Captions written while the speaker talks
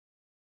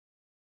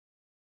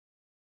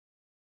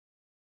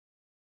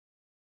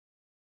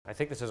I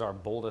think this is our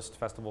boldest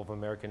Festival of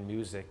American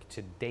Music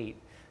to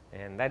date,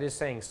 and that is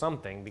saying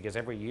something because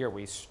every year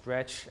we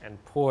stretch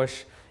and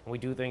push and we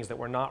do things that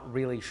we're not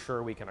really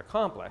sure we can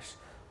accomplish.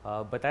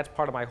 But that's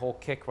part of my whole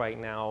kick right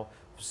now,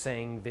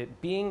 saying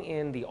that being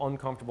in the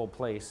uncomfortable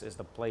place is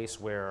the place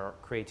where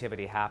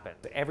creativity happens.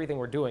 Everything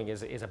we're doing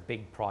is a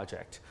big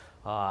project.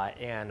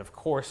 And of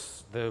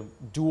course, the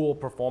dual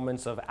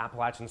performance of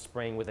Appalachian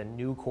Spring with a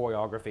new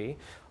choreography,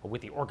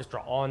 with the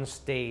orchestra on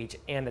stage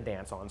and the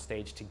dance on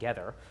stage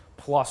together,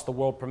 plus the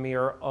world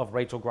premiere of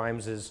Rachel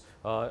Grimes's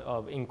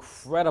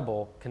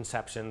incredible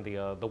conception,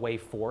 The Way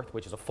Forth,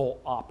 which is a full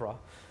opera,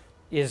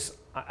 is,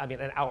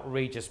 an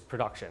outrageous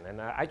production.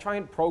 And I try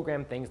and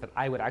program things that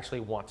I would actually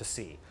want to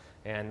see.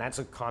 And that's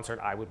a concert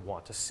I would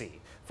want to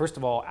see. First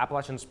of all,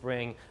 Appalachian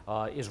Spring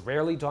is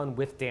rarely done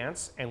with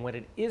dance, and when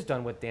it is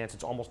done with dance,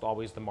 it's almost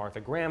always the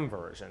Martha Graham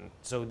version.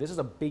 So this is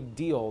a big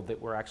deal that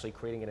we're actually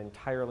creating an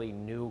entirely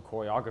new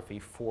choreography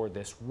for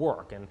this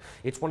work. And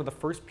it's one of the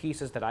first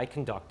pieces that I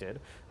conducted.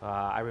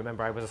 I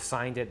remember I was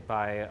assigned it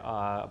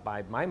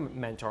by my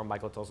mentor,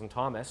 Michael Tilson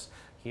Thomas.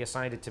 He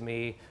assigned it to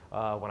me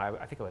when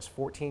I think I was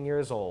 14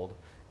 years old,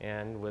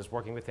 and was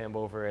working with him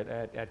over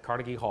at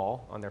Carnegie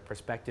Hall on their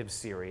Perspective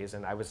series,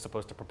 and I was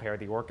supposed to prepare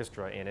the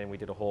orchestra in it, and we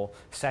did a whole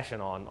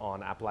session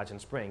on Appalachian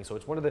Spring. So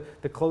it's one of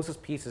the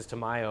closest pieces to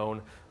my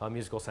own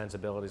musical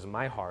sensibilities and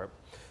my heart.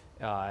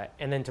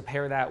 And then to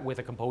pair that with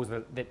a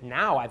composer that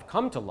now I've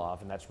come to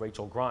love, and that's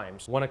Rachel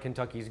Grimes, one of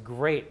Kentucky's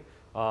great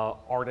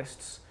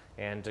artists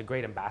and a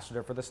great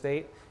ambassador for the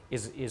state,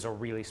 is a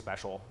really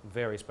special,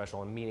 very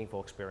special and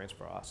meaningful experience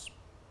for us.